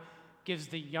father, gives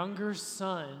the younger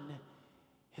son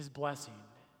his blessing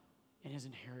and his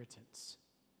inheritance,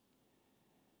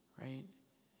 right?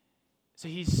 So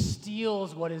he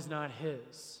steals what is not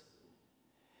his.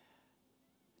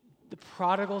 The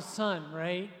prodigal son,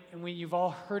 right? And you've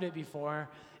all heard it before,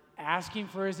 asking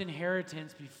for his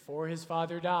inheritance before his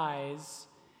father dies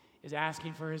is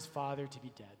asking for his father to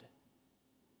be dead.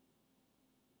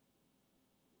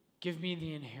 Give me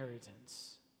the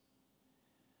inheritance.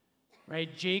 Right?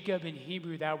 Jacob in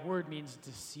Hebrew, that word means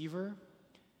deceiver.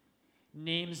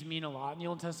 Names mean a lot in the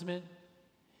Old Testament.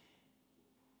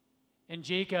 And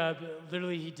Jacob,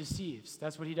 literally, he deceives.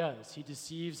 That's what he does. He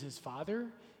deceives his father.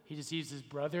 He deceives his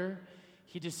brother.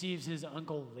 He deceives his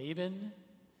uncle Laban.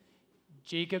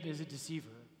 Jacob is a deceiver.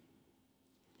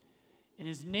 And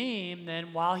his name,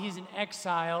 then, while he's in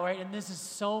exile, right, and this is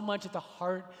so much at the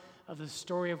heart of the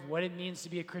story of what it means to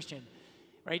be a Christian,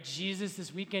 right? Jesus,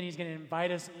 this weekend, he's going to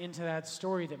invite us into that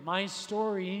story, that my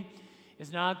story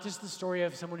is not just the story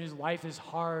of someone whose life is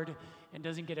hard and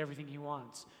doesn't get everything he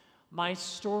wants. My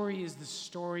story is the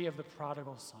story of the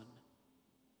prodigal son.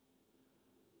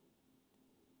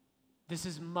 This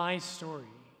is my story.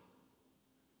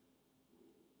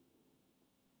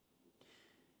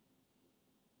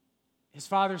 His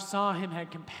father saw him,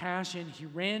 had compassion. He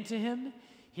ran to him.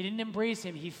 He didn't embrace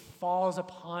him. He falls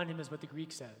upon him, is what the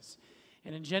Greek says.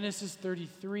 And in Genesis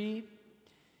 33,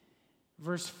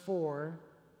 verse 4,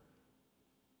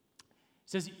 it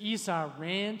says, Esau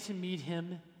ran to meet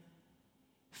him,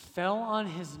 fell on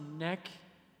his neck,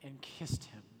 and kissed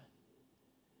him,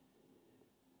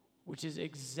 which is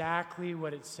exactly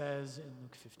what it says in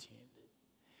Luke 15.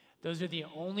 Those are the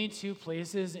only two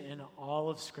places in all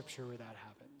of Scripture where that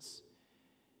happens.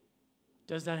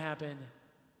 Does not happen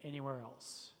anywhere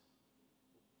else.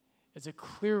 It's a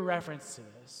clear reference to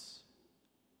this.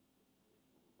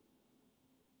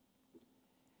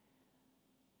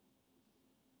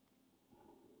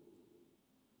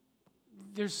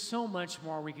 There's so much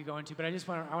more we could go into, but I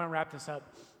want to wrap this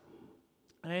up.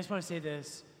 And I just want to say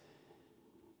this.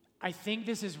 I think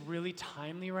this is really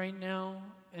timely right now,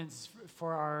 and it's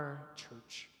for our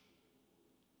church.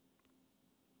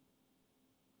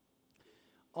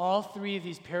 All three of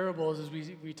these parables, as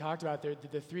we talked about,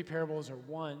 the three parables are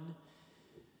one.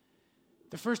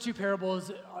 The first two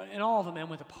parables, and all of them end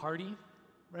with a party,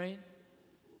 right?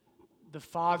 The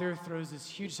father throws this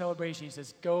huge celebration. He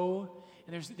says, go,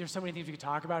 and there's so many things we could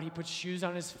talk about. He puts shoes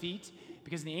on his feet,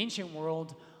 because in the ancient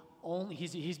world,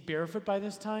 he's barefoot by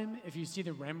this time. If you see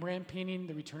the Rembrandt painting,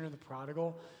 The Return of the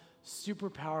Prodigal, super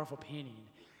powerful painting.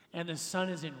 And the son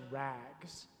is in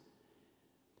rags.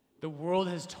 The world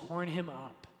has torn him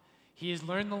up. He has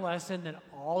learned the lesson that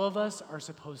all of us are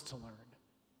supposed to learn.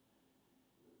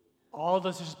 All of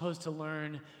us are supposed to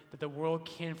learn that the world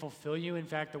can't fulfill you. In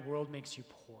fact, the world makes you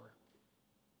poor.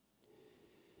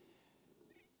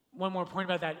 One more point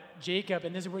about that. Jacob,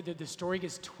 and this is where the story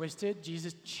gets twisted.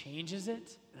 Jesus changes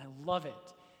it, and I love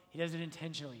it. He does it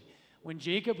intentionally. When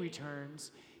Jacob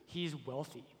returns, he's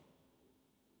wealthy.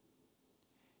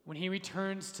 When he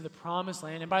returns to the promised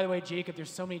land, and by the way, Jacob,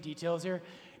 there's so many details here.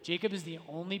 Jacob is the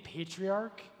only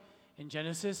patriarch in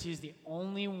Genesis. He's the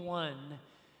only one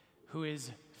who is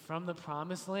from the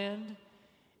promised land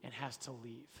and has to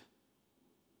leave.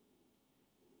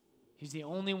 He's the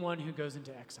only one who goes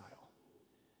into exile.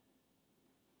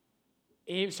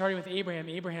 Starting with Abraham.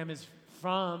 Abraham is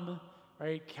from,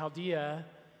 right, Chaldea,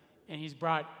 and he's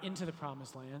brought into the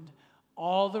promised land.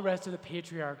 All the rest of the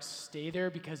patriarchs stay there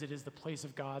because it is the place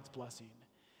of God's blessing.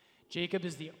 Jacob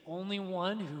is the only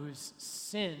one whose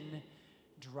sin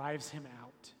drives him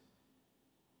out.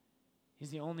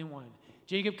 He's the only one.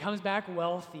 Jacob comes back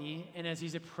wealthy, and as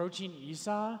he's approaching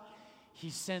Esau, he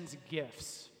sends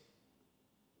gifts.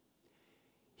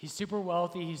 He's super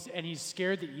wealthy, and he's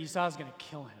scared that Esau's going to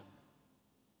kill him.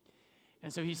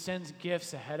 And so he sends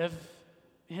gifts ahead of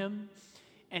him,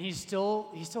 and he's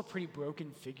still a pretty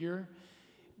broken figure.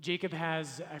 Jacob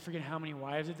has, I forget how many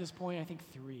wives at this point, I think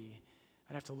 3.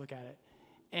 I'd have to look at it.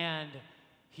 And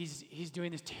he's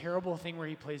doing this terrible thing where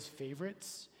he plays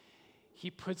favorites. He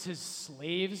puts his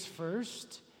slaves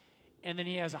first, and then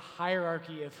he has a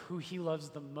hierarchy of who he loves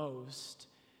the most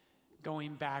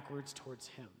going backwards towards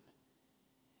him.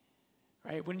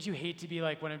 Right? Wouldn't you hate to be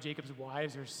like one of Jacob's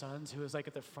wives or sons who is like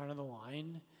at the front of the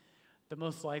line, the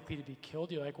most likely to be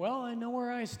killed? You're like, well, I know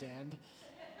where I stand,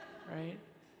 right?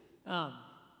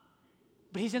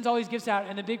 But he sends all these gifts out,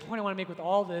 and the big point I want to make with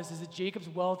all this is that Jacob's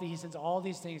wealthy, he sends all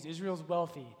these things. Israel's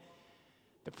wealthy.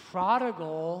 The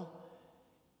prodigal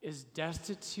is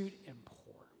destitute and poor.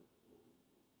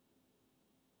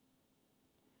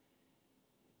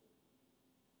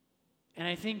 And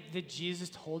I think that Jesus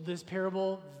told this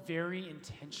parable very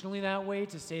intentionally that way,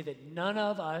 to say that none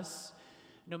of us,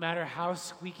 no matter how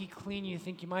squeaky clean you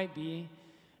think you might be,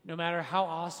 no matter how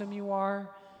awesome you are,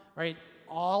 right,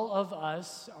 all of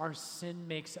us, our sin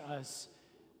makes us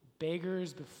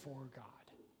beggars before God.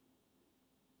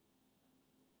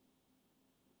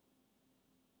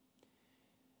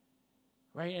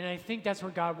 Right? And I think that's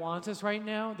where God wants us right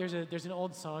now. There's an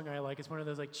old song I like. It's one of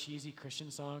those like cheesy Christian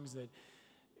songs that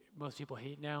most people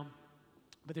hate now.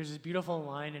 But there's this beautiful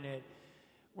line in it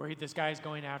where this guy's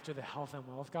going after the health and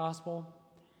wealth gospel.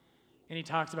 And he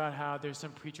talks about how there's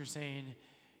some preacher saying,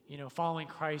 you know, following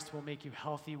Christ will make you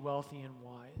healthy, wealthy, and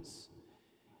wise.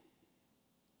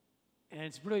 And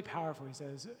it's really powerful. He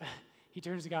says, he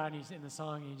turns to God and he's in the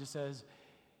song and he just says,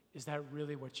 is that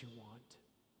really what you want?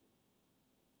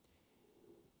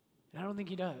 And I don't think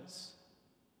he does.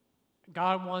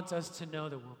 God wants us to know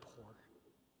that we're poor.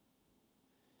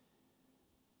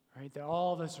 Right? That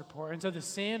all of us are poor. And so the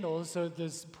sandals, so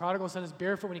this prodigal son is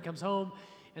barefoot when he comes home,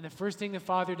 and the first thing the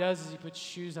father does is he puts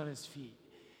shoes on his feet.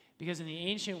 Because in the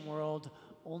ancient world,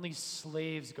 only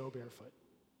slaves go barefoot.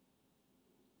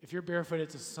 If you're barefoot,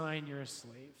 it's a sign you're a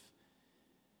slave.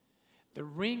 The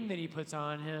ring that he puts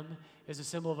on him is a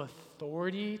symbol of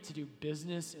authority to do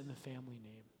business in the family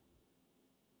name.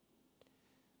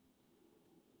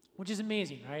 Which is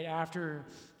amazing, right? After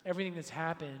everything that's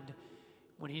happened,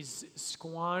 when he's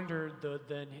squandered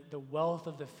the wealth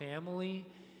of the family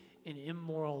in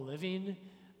immoral living,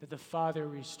 that the father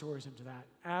restores him to that.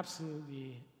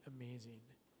 Absolutely amazing.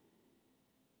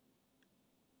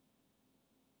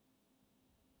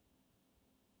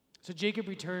 So Jacob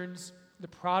returns, the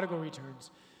prodigal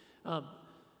returns.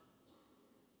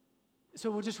 So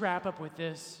we'll just wrap up with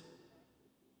this.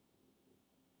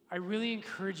 I really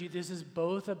encourage you, this is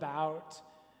both about,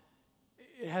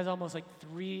 it has almost like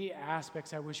three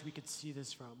aspects I wish we could see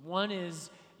this from. One is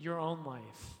your own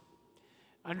life.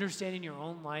 Understanding your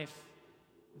own life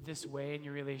this way and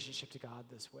your relationship to God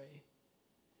this way.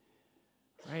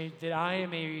 Right? That I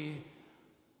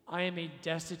am a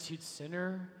destitute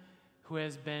sinner who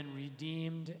has been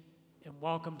redeemed and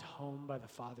welcomed home by the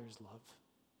Father's love.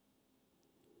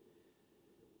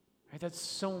 Right? That's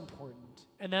so important.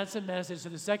 And that's a message. So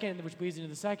the second, which bleeds into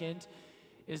the second,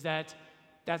 is that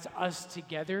that's us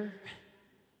together.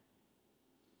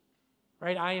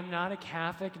 Right? I am not a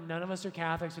Catholic. None of us are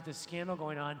Catholics with this scandal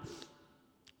going on.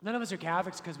 None of us are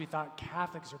Catholics because we thought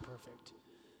Catholics are perfect.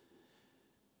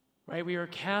 Right? We are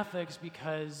Catholics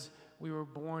because we were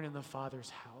born in the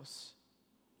Father's house.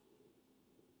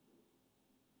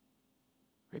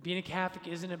 Right? Being a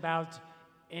Catholic isn't about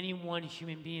any one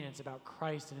human being. It's about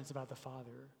Christ and it's about the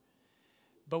Father.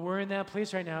 But we're in that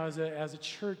place right now as a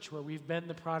church where we've been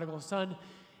the prodigal son.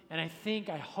 And I think,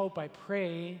 I hope, I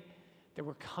pray that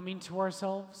we're coming to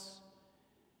ourselves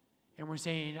and we're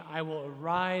saying, I will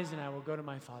arise and I will go to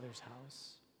my Father's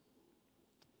house.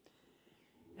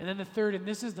 And then the third, and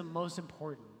this is the most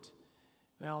important.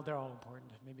 Well, they're all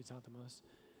important. Maybe it's not the most.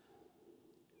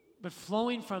 But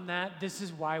flowing from that, this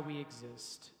is why we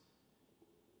exist.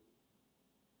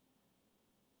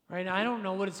 Right? I don't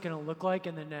know what it's going to look like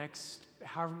in the next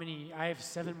however many, I have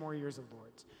 7 more years of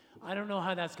Lord's. I don't know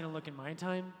how that's going to look in my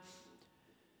time.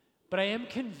 But I am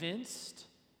convinced,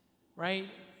 right,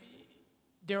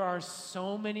 there are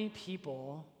so many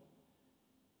people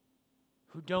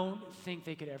who don't think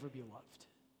they could ever be loved,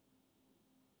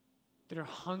 that are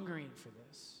hungering for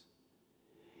this.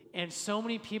 And so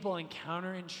many people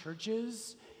encounter in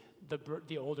churches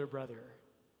the older brother.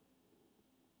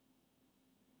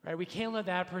 Right? We can't let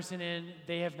that person in.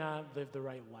 They have not lived the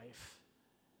right life.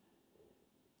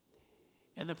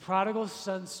 And the prodigal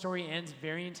son story ends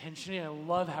very intentionally. I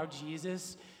love how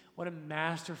Jesus, what a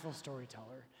masterful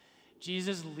storyteller.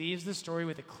 Jesus leaves the story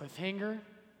with a cliffhanger.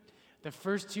 The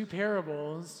first 2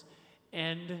 parables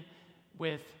end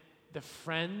with the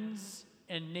friends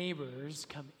and neighbors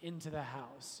come into the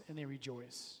house and they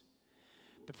rejoice.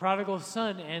 The prodigal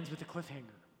son ends with a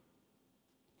cliffhanger.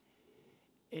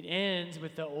 It ends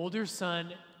with the older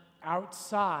son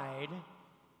outside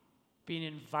being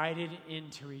invited in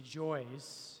to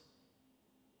rejoice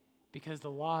because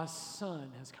the lost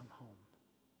son has come home.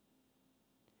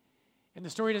 And the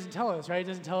story doesn't tell us, right? It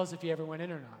doesn't tell us if he ever went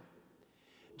in or not.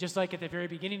 Just like at the very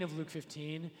beginning of Luke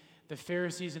 15, the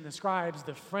Pharisees and the scribes,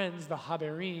 the friends, the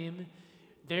Haberim,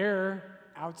 they're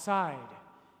outside.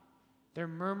 They're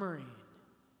murmuring.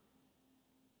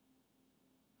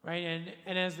 Right?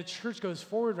 And as the church goes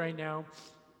forward right now,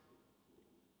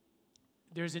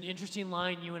 there's an interesting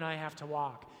line you and I have to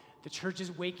walk. The church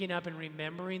is waking up and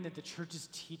remembering that the church's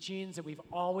teachings that we've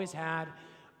always had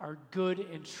are good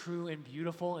and true and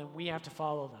beautiful, and we have to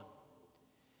follow them.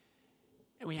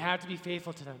 And we have to be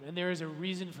faithful to them. And there is a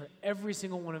reason for every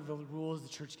single one of the rules the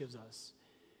church gives us.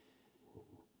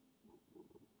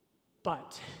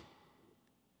 But,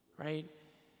 right,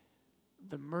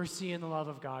 the mercy and the love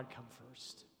of God come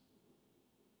first.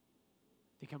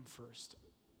 They come first.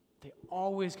 They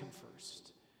always come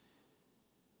first.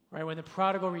 Right? When the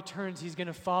prodigal returns, he's going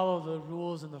to follow the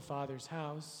rules in the Father's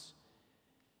house.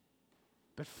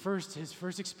 But first, his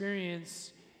first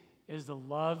experience is the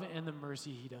love and the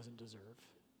mercy he doesn't deserve.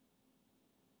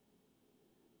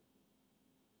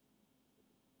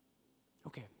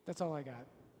 Okay, that's all I got.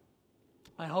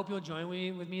 I hope you'll join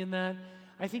with me in that.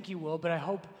 I think you will, but I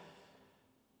hope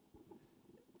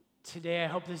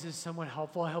this is somewhat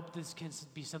helpful. I hope this can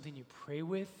be something you pray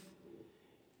with,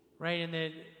 right? And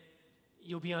that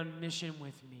you'll be on mission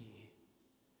with me.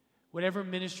 Whatever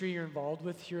ministry you're involved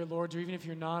with here, Lord, or even if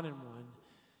you're not in one,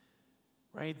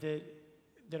 right?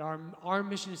 That our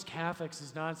mission as Catholics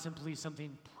is not simply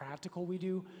something practical we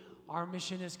do. Our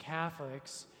mission as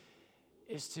Catholics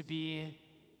is to be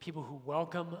people who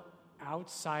welcome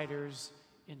outsiders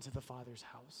into the Father's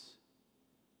house.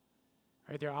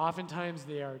 Right? They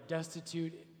are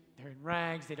destitute, they're in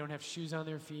rags, they don't have shoes on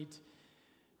their feet,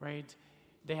 right?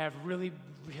 They have really,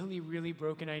 really, really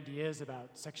broken ideas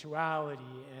about sexuality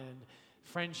and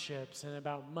friendships and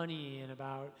about money and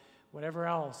about whatever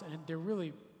else, and they're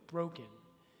really broken.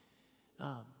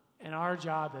 And our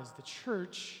job as the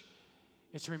church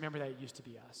is to remember that it used to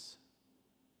be us.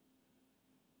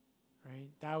 Right?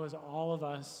 That was all of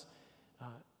us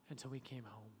until we came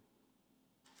home.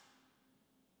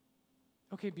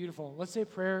 Okay, beautiful. Let's say a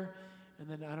prayer, and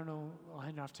then, I'll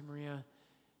hand it off to Maria,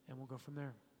 and we'll go from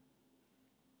there.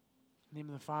 In the name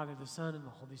of the Father, the Son, and the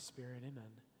Holy Spirit, amen.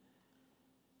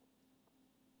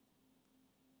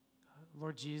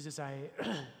 Lord Jesus, let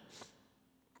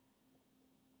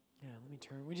me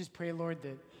turn. We just pray, Lord,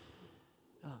 that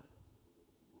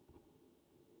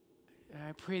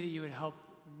I pray that you would help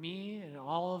me and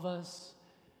all of us.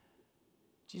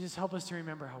 Jesus, help us to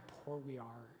remember how poor we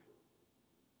are.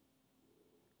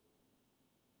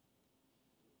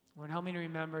 Lord, help me to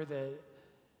remember that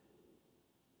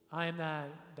I am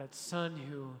that son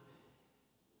who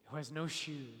has no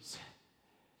shoes,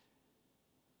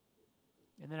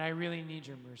 and that I really need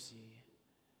your mercy.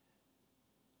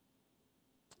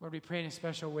 Lord, we pray in a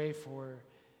special way for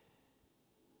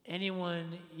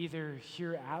anyone either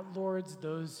here at Lord's,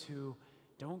 those who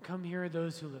don't come here,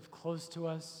 those who live close to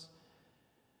us.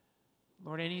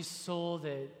 Lord, any soul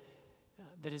that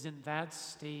is in that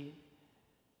state,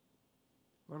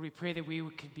 Lord, we pray that we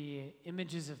could be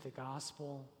images of the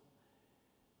gospel,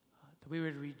 that we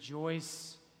would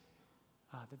rejoice,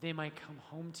 that they might come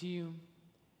home to you.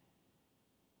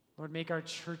 Lord, make our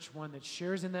church one that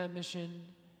shares in that mission.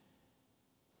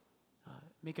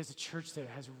 Make us a church that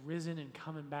has risen and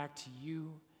coming back to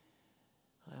you,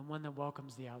 and one that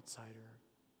welcomes the outsider.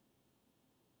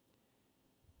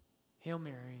 Hail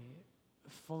Mary,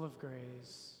 full of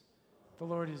grace, the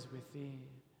Lord is with thee.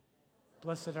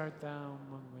 Blessed art thou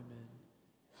among women.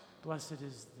 Blessed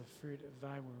is the fruit of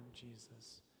thy womb,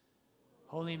 Jesus.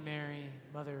 Holy Mary,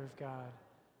 Mother of God,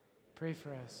 pray for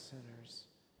us sinners,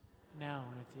 now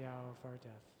and at the hour of our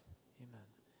death. Amen.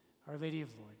 Our Lady of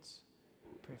Lords,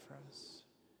 pray for us.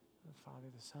 The Father,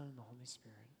 the Son, and the Holy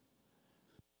Spirit.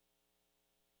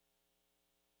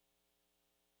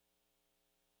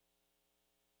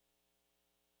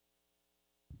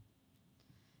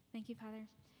 Thank you, Father.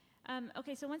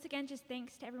 Okay, so once again, just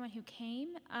thanks to everyone who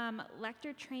came.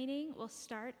 Lector training will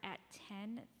start at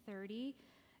 10:30.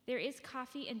 There is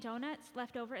coffee and donuts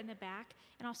left over in the back,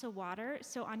 and also water.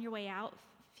 So on your way out,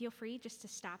 feel free just to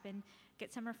stop and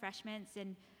get some refreshments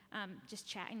and just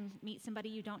chat and meet somebody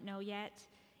you don't know yet.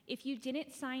 If you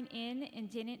didn't sign in and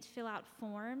didn't fill out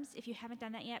forms, if you haven't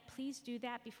done that yet, please do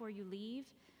that before you leave.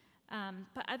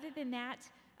 But other than that,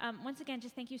 once again,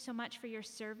 just thank you so much for your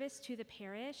service to the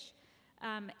parish.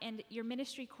 And your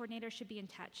ministry coordinator should be in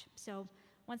touch. So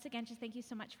once again, just thank you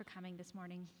so much for coming this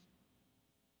morning.